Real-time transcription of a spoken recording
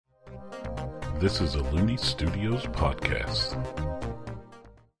This is a Looney Studios podcast.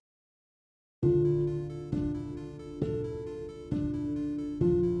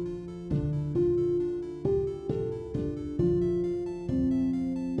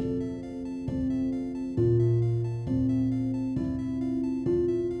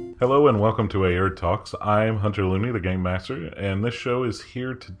 Hello and welcome to Aird Talks. I'm Hunter Looney, the Game Master, and this show is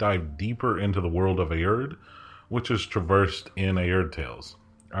here to dive deeper into the world of Aird, which is traversed in Aird Tales.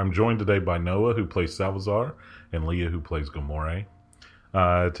 I'm joined today by Noah, who plays Salvazar, and Leah, who plays Gamore.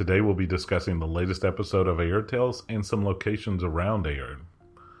 Today we'll be discussing the latest episode of Aird Tales and some locations around Aird.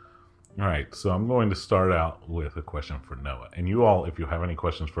 Alright, so I'm going to start out with a question for Noah. And you all, if you have any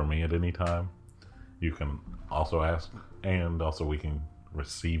questions for me at any time, you can also ask, and also we can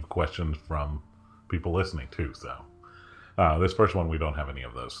receive questions from people listening too. So this first one, we don't have any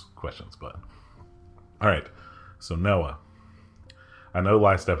of those questions, but alright, so Noah, I know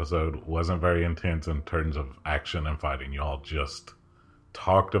last episode wasn't very intense in terms of action and fighting. You all just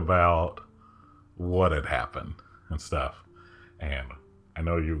talked about what had happened and stuff. And I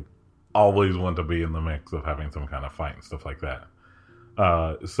know you always want to be in the mix of having some kind of fight and stuff like that.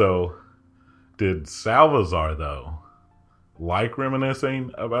 So did Salvazar, though, like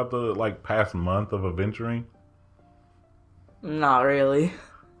reminiscing about the past month of adventuring? Not really.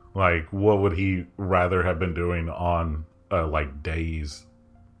 Like, what would he rather have been doing on days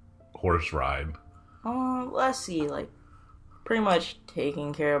horse ride? Let's see, pretty much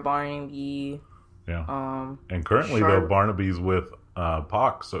taking care of Barnaby. Yeah. And currently though, Barnaby's with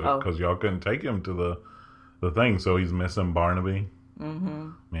Pox, so because y'all couldn't take him to the thing, so he's missing Barnaby.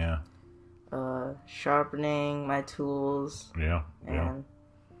 Mm-hmm. Yeah. Sharpening my tools. Yeah. And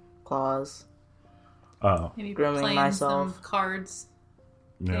claws. Maybe grooming playing myself. some cards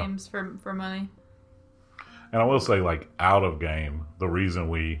games for money. And I will say, out of game, the reason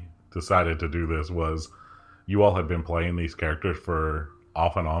we decided to do this was you all had been playing these characters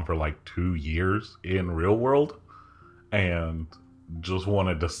off and on for 2 years in real world, and just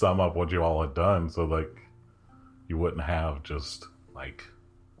wanted to sum up what you all had done so you wouldn't have just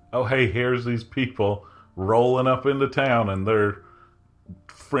oh hey, here's these people rolling up into town and they're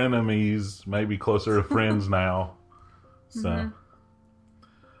frenemies, maybe closer to friends now. So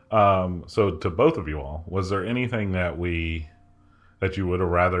Mm-hmm. So to both of you all, was there anything that you would have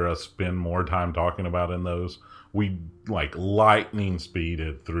rather us spend more time talking about in those? We lightning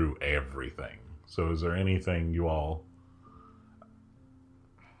speeded through everything. So is there anything you all,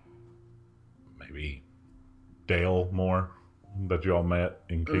 maybe Dale more, that you all met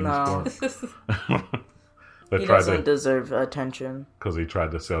in Kingsport? No. He doesn't deserve attention. Because he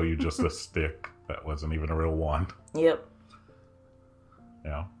tried to sell you just a stick that wasn't even a real wand. Yep.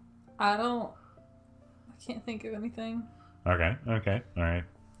 Yeah. I can't think of anything. Okay, alright.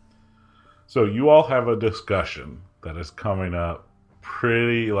 So you all have a discussion that is coming up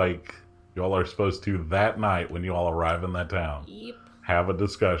pretty, y'all are supposed to, that night when you all arrive in that town, Yep. have a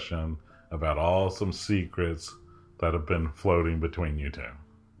discussion about some secrets that have been floating between you two.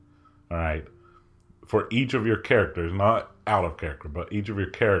 Alright. For each of your characters, not out of character, but each of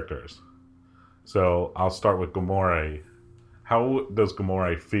your characters. So I'll start with Gamore. How does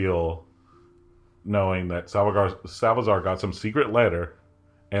Gamore feel knowing that Salvazar got some secret letter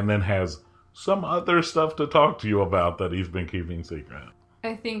and then has some other stuff to talk to you about that he's been keeping secret?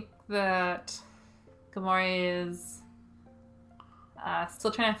 I think that Gamore is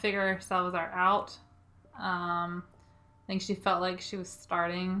still trying to figure Salvazar out. I think she felt like she was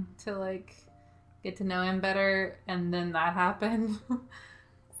starting to get to know him better, and then that happened.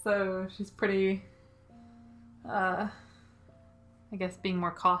 So she's pretty I guess being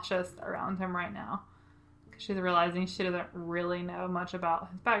more cautious around him right now, because she's realizing she doesn't really know much about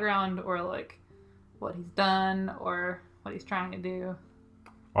his background or what he's done or what he's trying to do.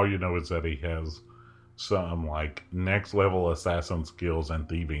 All you know is that he has some next level assassin skills and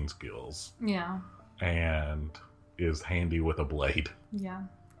thieving skills. Yeah. And is handy with a blade. Yeah.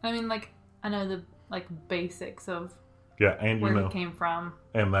 I mean, I know the basics of and where he came from.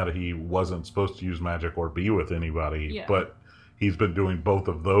 And that he wasn't supposed to use magic or be with anybody, Yeah. but he's been doing both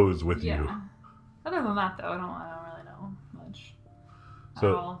of those with you. Other than that, though, I don't really know much at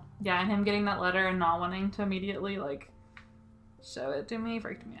So, all. Yeah, and him getting that letter and not wanting to immediately show it to me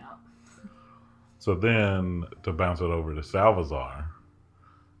freaked me out. So then to bounce it over to Salvazar.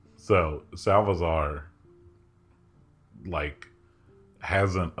 So Salvazar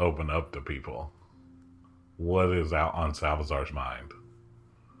hasn't opened up to people. What is out on Salvazar's mind?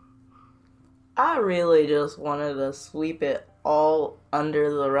 I really just wanted to sweep it all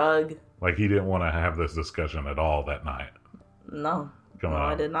under the rug. He didn't want to have this discussion at all that night. No,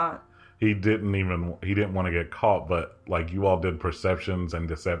 I did not. he didn't want to get caught, but like you all did perceptions and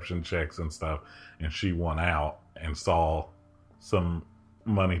deception checks and stuff, and she won out and saw some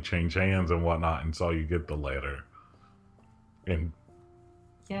money change hands and whatnot, and saw you get the letter. And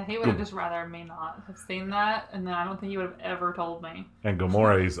Yeah, he would have just rather me not have seen that, and then I don't think he would have ever told me. And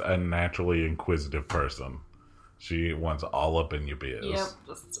Gamore's a naturally inquisitive person. She wants all up in your biz. Yep,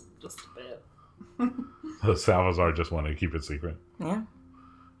 just a bit. Salazar just wanted to keep it secret. Yeah.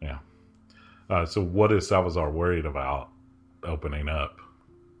 Yeah. So what is Salazar worried about opening up?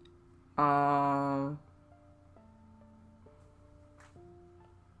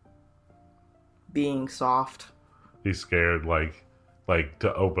 Being soft. He's scared, like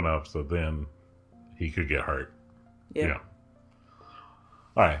to open up, so then he could get hurt. Yeah.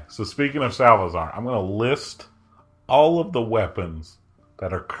 All right. So speaking of Salazar, I'm going to list all of the weapons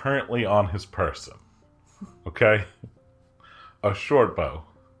that are currently on his person. Okay? A short bow,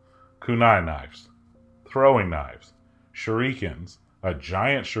 kunai knives, throwing knives, shurikens, a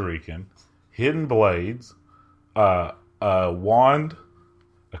giant shuriken, hidden blades, a wand,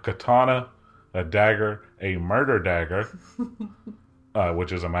 a katana, a dagger, a murder dagger,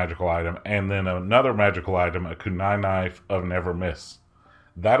 which is a magical item, and then another magical item, a kunai knife of never miss.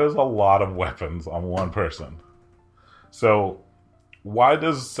 That is a lot of weapons on one person. So, why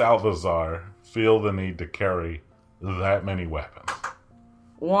does Salazar feel the need to carry that many weapons?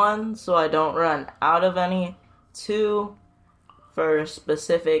 1, so I don't run out of any. 2, for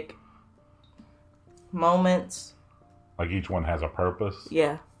specific moments. Like each one has a purpose?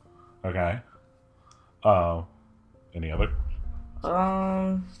 Yeah. Okay. Any other?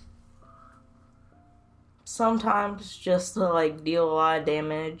 Sometimes just to like deal a lot of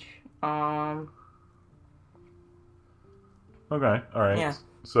damage. Okay, all right. Yeah.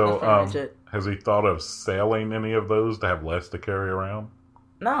 So, That's it. has he thought of selling any of those to have less to carry around?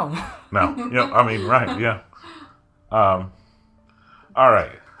 No. No. Yeah, I mean, right, yeah. All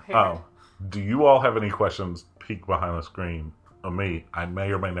right. Do you all have any questions peek behind the screen of me? I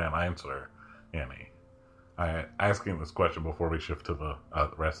may or may not answer any. I'm asking this question before we shift to the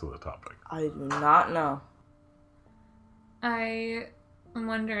rest of the topic. I do not know. I am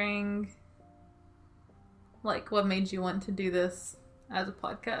wondering, like, what made you want to do this as a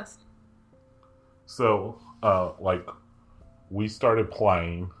podcast? So, like, we started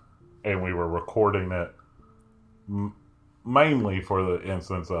playing, and we were recording it mainly for the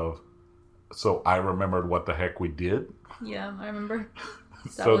instance of, so I remembered what the heck we did. Yeah, I remember.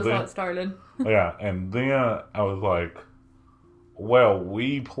 That So was then, how it started. yeah, and then I was like, well,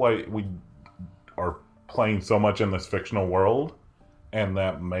 we are playing so much in this fictional world, and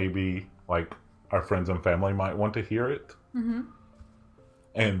that maybe, like, our friends and family might want to hear it. Mm-hmm.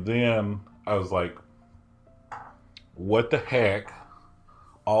 And then I was like, what the heck?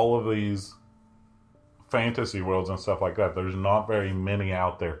 All of these fantasy worlds and stuff like that, there's not very many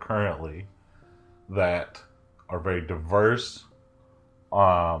out there currently that are very diverse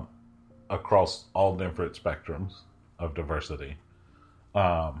across all different spectrums of diversity.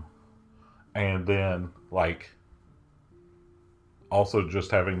 And then, like, also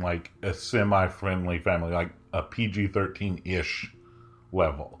just having, like, a semi-friendly family, like a PG-13-ish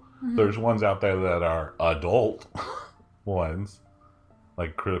level. Mm-hmm. There's ones out there that are adult ones,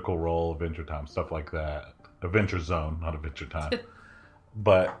 like Critical Role, Adventure Time, stuff like that. Adventure Zone, not Adventure Time.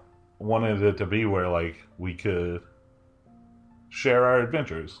 But wanted it to be where, like, we could share our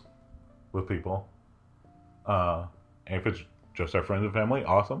adventures with people. And if it's just our friends and family,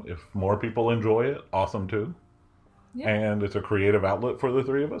 awesome. If more people enjoy it, awesome too. Yeah. And it's a creative outlet for the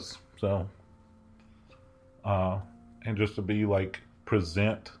three of us. So, and just to be, like,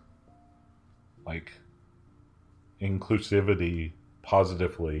 present, like, inclusivity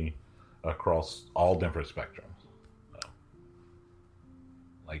positively across all different spectrums. So,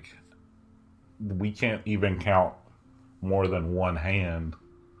 like, we can't even count more than one hand.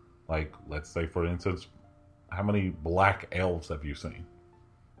 Like, let's say, for instance, how many black elves have you seen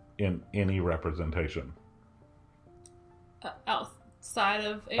in any representation? Outside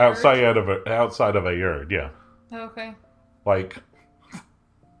of Aerd? Outside of Aerd, yeah. Okay. Like,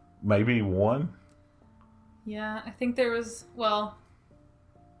 maybe one? Yeah, I think there was one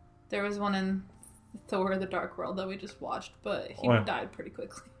in Thor: The Dark World that we just watched, but he died pretty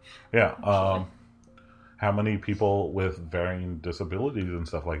quickly. Yeah. How many people with varying disabilities and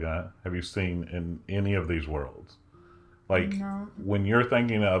stuff like that have you seen in any of these worlds? Like, no. When you're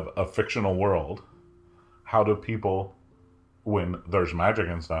thinking of a fictional world, how do people, when there's magic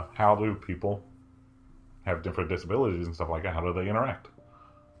and stuff, how do people have different disabilities and stuff like that? How do they interact?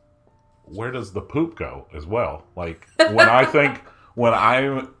 Where does the poop go as well? Like, when I think when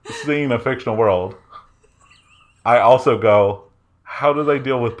I'm seeing a fictional world, I also go, how do they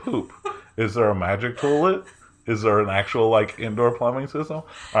deal with poop? Is there a magic toilet? Is there an actual, like, indoor plumbing system?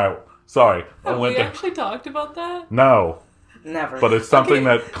 All right, sorry. Have we actually talked about that? No, Never. but it's something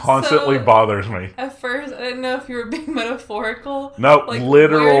that constantly bothers me. At first, I didn't know if you were being metaphorical. No, like,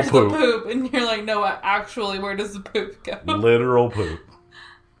 literal where's poop. the poop? And you're like, no, actually, where does the poop go? Literal poop.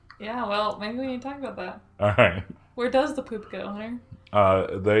 Yeah, well, maybe we need to talk about that. All right. Where does the poop go, Hunter?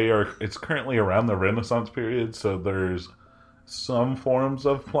 It's currently around the Renaissance period, so there's some forms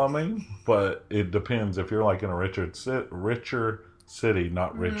of plumbing, but it depends. If you're like in a richer city,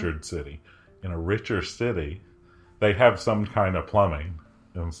 not Richard City, in a richer city, they have some kind of plumbing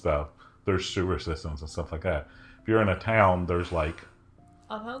and stuff. There's sewer systems and stuff like that. If you're in a town, there's like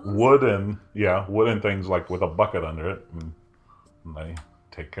wooden things like with a bucket under it, and they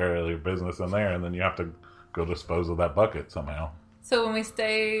take care of your business in there, and then you have to go dispose of that bucket somehow. So when we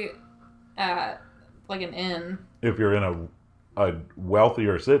stay at like an inn, if you're in a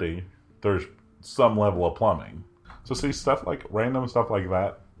wealthier city, there's some level of plumbing. So see, random stuff like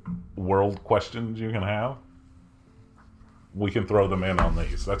that, world questions you can have, we can throw them in on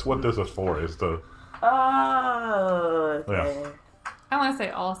these. That's what this is for, is to... Oh, okay. Yeah. I want to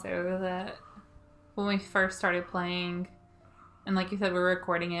say also that when we first started playing, and like you said, we were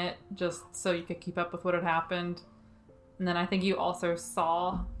recording it just so you could keep up with what had happened. And then I think you also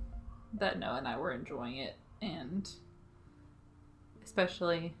saw that Noah and I were enjoying it. And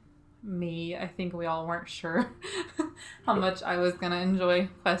especially me, I think we all weren't sure how much I was going to enjoy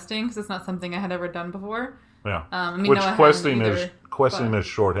questing, because it's not something I had ever done before. Yeah. Which Noah questing is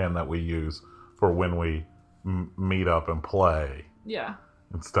shorthand that we use for when we meet up and play. Yeah.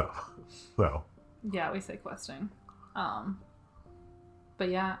 And stuff. So. Yeah, we say questing. But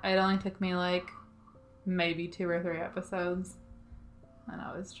yeah, it only took me like maybe 2 or 3 episodes, and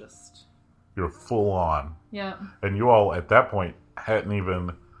I was just... You're full on. Yeah. And you all, at that point, hadn't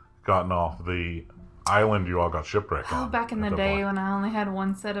even gotten off the island you all got shipwrecked on. Oh, back in the day when I only had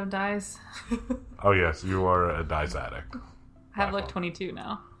 1 set of dice. Oh, yes, you are a dice addict. I have like 22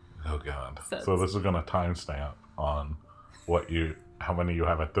 now. Oh, God. Sets. So this is going to timestamp on how many you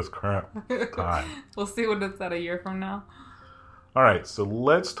have at this current time. We'll see what it's at a year from now. All right, so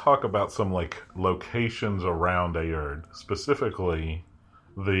let's talk about some like locations around Aerd, specifically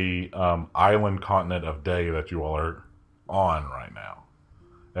the island continent of Day that you all are on right now.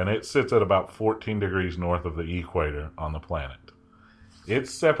 And it sits at about 14 degrees north of the equator on the planet.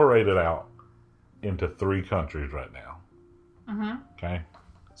 It's separated out into 3 countries right now. Mm-hmm. Okay?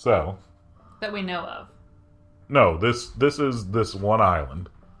 So... That we know of. No, this is this one island.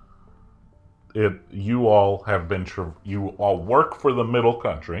 You all work for the middle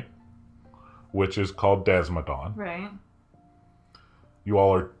country, which is called Desmodon. Right. You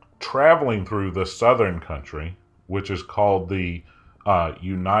all are traveling through the southern country, which is called the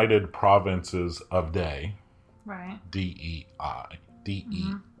United Provinces of Day. Right. DEI.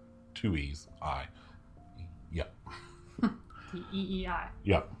 DE. 2 E's. I. Yep. DEEI.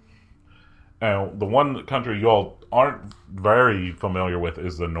 Yep. And the one country you all aren't very familiar with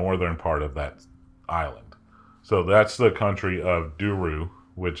is the northern part of that island. So that's the country of Duru,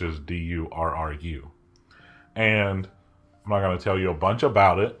 which is Durru. And I'm not going to tell you a bunch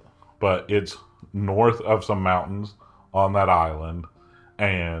about it, but it's north of some mountains on that island,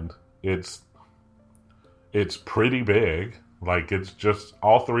 and it's pretty big. Like, it's just,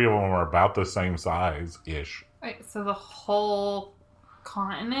 all 3 of them are about the same size-ish. Wait, so the whole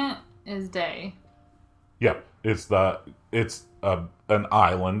continent is Day. Yep, it's an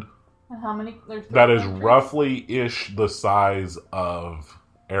island And how many? There's that is countries? roughly-ish the size of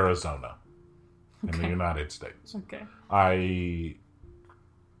Arizona in the United States. Okay. I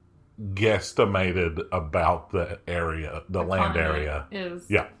guesstimated about the area, the land continent area. Is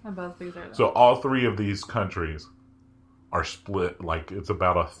about as big as Arizona. So all 3 of these countries are split, like it's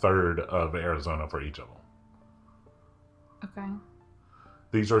about a third of Arizona for each of them. Okay.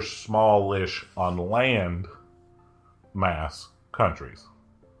 These are smallish on land mass countries.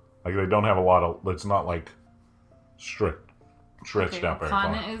 Like they don't have a lot of, it's not like stretched out very far.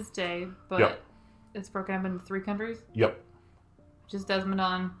 Continent is Day, but it's broken up into 3 countries? Yep. Which is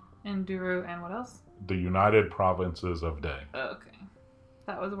Desmodon and Duru and what else? The United Provinces of Day. Okay.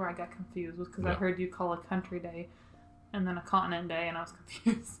 That was where I got confused, was because I heard you call a country day and then a continent day, and I was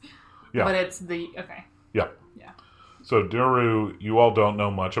confused. Yeah. But it's okay. Yep. Yeah. So Duru, you all don't know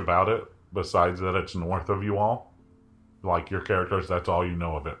much about it, besides that it's north of you all. Like your characters, that's all you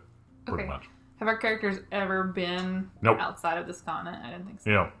know of it, pretty much. Have our characters ever been outside of this continent? I didn't think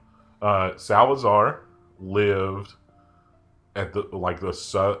so. Salazar lived at the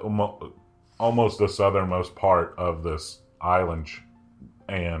almost the southernmost part of this island,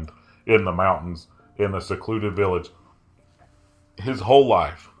 and in the mountains, in a secluded village, his whole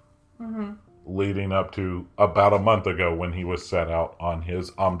life, leading up to about a month ago when he was set out on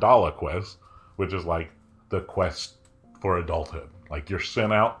his Amdala quest, which is like the quest for adulthood. Like, you're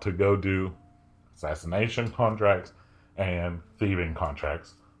sent out to go do assassination contracts and thieving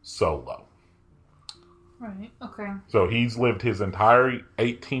contracts solo. Right, okay. So he's lived his entire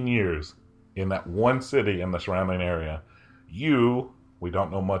 18 years in that one city in the surrounding area. You, we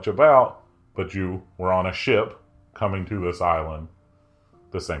don't know much about, but you were on a ship coming to this island,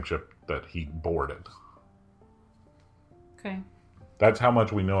 the same ship that he boarded. Okay. That's how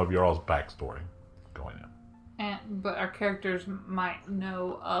much we know of your all's backstory going in. But our characters might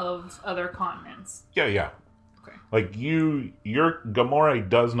know of other continents. Yeah. Okay. Like, your Gamora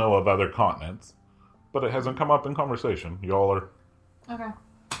does know of other continents, but it hasn't come up in conversation. Y'all are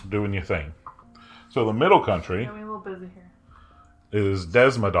doing your thing. So the middle country Got me a little busy here. is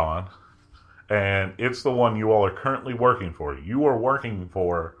Desmodon, and it's the one you all are currently working for. You are working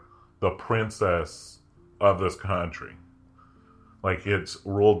for the princess of this country. Like, it's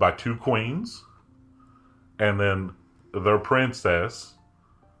ruled by 2 queens, and then their princess,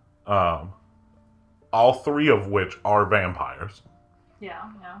 all 3 of which are vampires.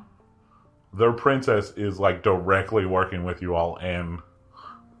 Yeah. Their princess is, like, directly working with you all and,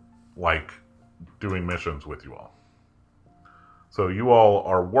 like, doing missions with you all. So you all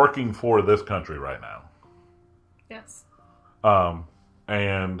are working for this country right now. Yes.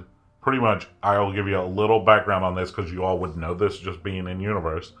 And pretty much, I'll give you a little background on this because you all would know this just being in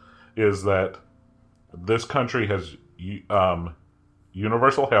universe, is that this country has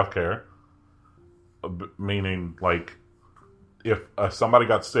universal healthcare, meaning, like, if somebody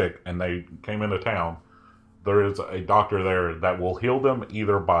got sick and they came into town, there is a doctor there that will heal them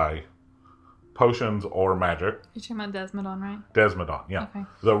either by potions or magic. You're talking about Desmodon, right? Desmodon, yeah. Okay.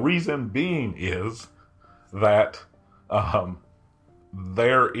 The reason being is that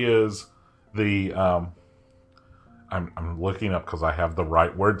there is the... I'm looking up because I have the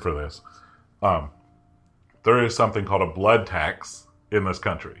right word for this. There is something called a blood tax in this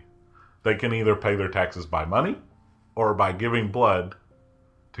country. They can either pay their taxes by money or by giving blood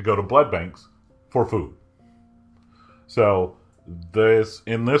to go to blood banks for food. So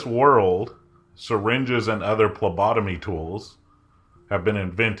in this world, syringes and other phlebotomy tools have been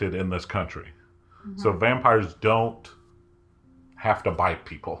invented in this country. Mm-hmm. So vampires don't have to bite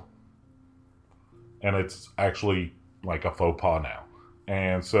people. And it's actually like a faux pas now.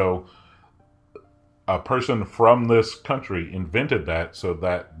 And so a person from this country invented that, so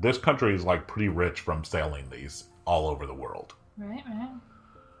that this country is, like, pretty rich from selling these all over the world. Right.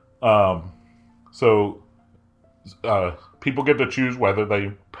 So people get to choose whether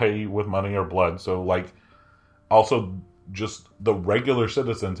they pay with money or blood. So, like, also just the regular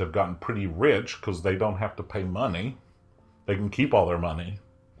citizens have gotten pretty rich because they don't have to pay money. They can keep all their money.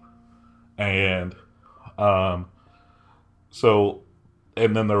 And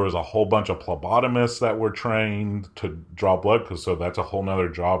and then there was a whole bunch of phlebotomists that were trained to draw blood, so that's a whole nother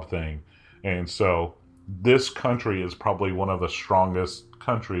job thing. And so this country is probably one of the strongest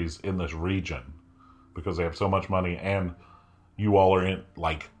countries in this region because they have so much money, and you all are in,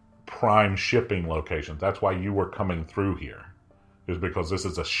 like, prime shipping locations. That's why you were coming through here, is because this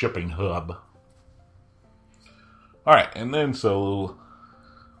is a shipping hub. All right, and then so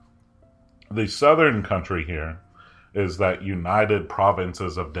the southern country here is that United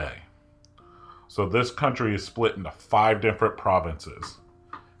Provinces of Day. So this country is split into 5 different provinces,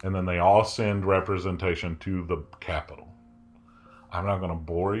 and then they all send representation to the capital. I'm not going to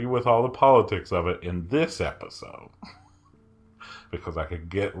bore you with all the politics of it in this episode because I could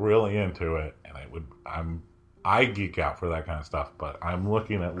get really into it, and I geek out for that kind of stuff, but I'm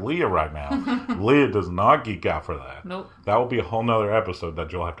looking at Leah right now. Leah does not geek out for that. Nope. That will be a whole nother episode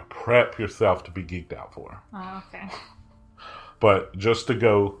that you'll have to prep yourself to be geeked out for. Oh, okay. But just to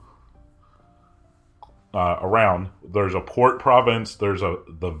go around, there's a port province, there's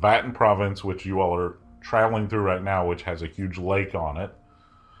the Vatten province, which you all are traveling through right now, which has a huge lake on it.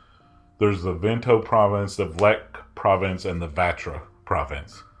 There's the Vento province, the Vlek province, and the Vatra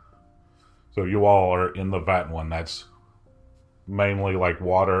province. So you all are in the Vatten one. That's mainly like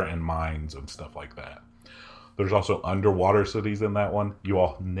water and mines and stuff like that. There's also underwater cities in that one. You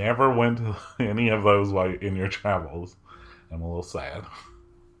all never went to any of those like in your travels. I'm a little sad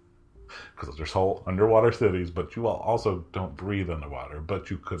because there's whole underwater cities, but you all also don't breathe underwater, but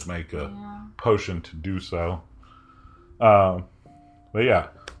you could make a potion to do so. But yeah.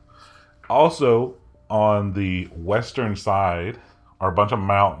 Also, on the western side are a bunch of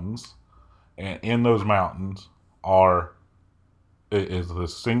mountains, and in those mountains is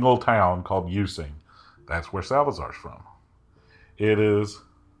this single town called Using. That's where Salazar's from. It is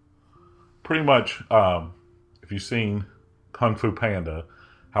pretty much, if you've seen Kung Fu Panda,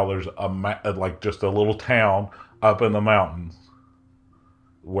 how there's just a little town up in the mountains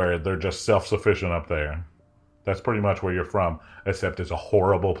where they're just self-sufficient up there. That's pretty much where you're from, except it's a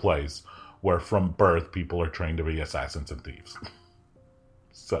horrible place where from birth people are trained to be assassins and thieves.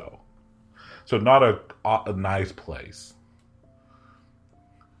 So not a nice place.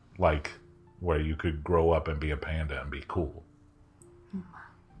 Like where you could grow up and be a panda and be cool.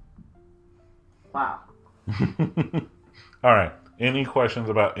 Wow. All right. Any questions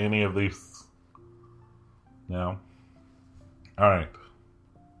about any of these? No? All right.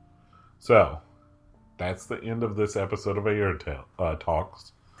 So, that's the end of this episode of Ayard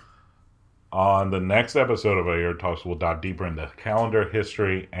Talks. On the next episode of Ayard Talks, we'll dive deeper into calendar,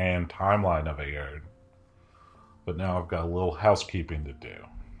 history, and timeline of Ayard. But now I've got a little housekeeping to do.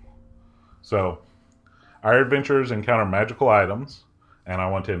 So, our adventurers encounter magical items, and I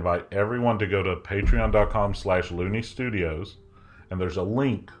want to invite everyone to go to patreon.com/Looney Studios, and there's a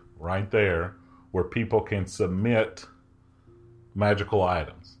link right there where people can submit magical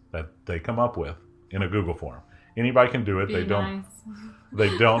items that they come up with in a Google form. Anybody can do it. They don't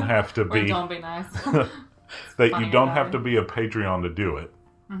have to be. Or don't be nice. You don't have to be a Patreon to do it.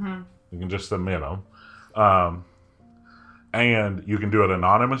 Mm-hmm. You can just submit them. And you can do it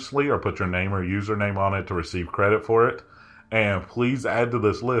anonymously or put your name or username on it to receive credit for it. And please add to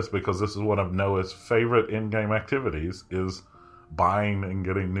this list, because this is one of Noah's favorite in-game activities, is buying and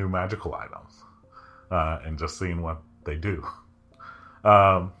getting new magical items. And just seeing what they do.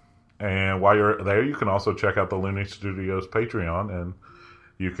 And while you're there, you can also check out the Looney Studios Patreon, and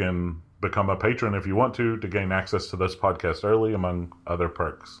you can become a patron if you want to gain access to this podcast early, among other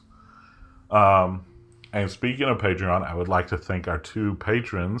perks. And speaking of Patreon, I would like to thank our two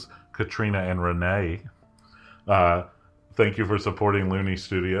patrons, Katrina and Renee. Thank you for supporting Looney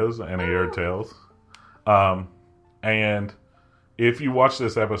Studios and Ayard Tales. And if you watch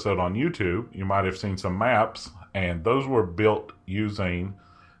this episode on YouTube, you might have seen some maps, and those were built using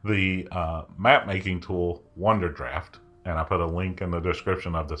the map-making tool Wonderdraft. And I put a link in the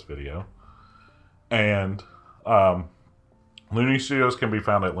description of this video. And Looney Studios can be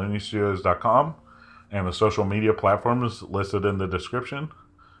found at looneystudios.com. And the social media platforms listed in the description.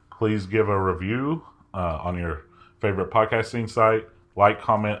 Please give a review on your favorite podcasting site. Like,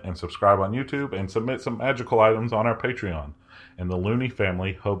 comment, and subscribe on YouTube. And submit some magical items on our Patreon. And the Looney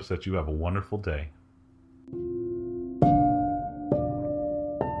family hopes that you have a wonderful day.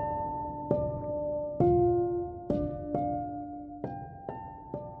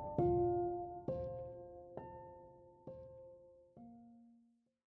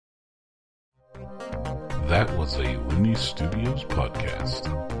 That was a Looney Studios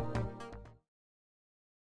podcast.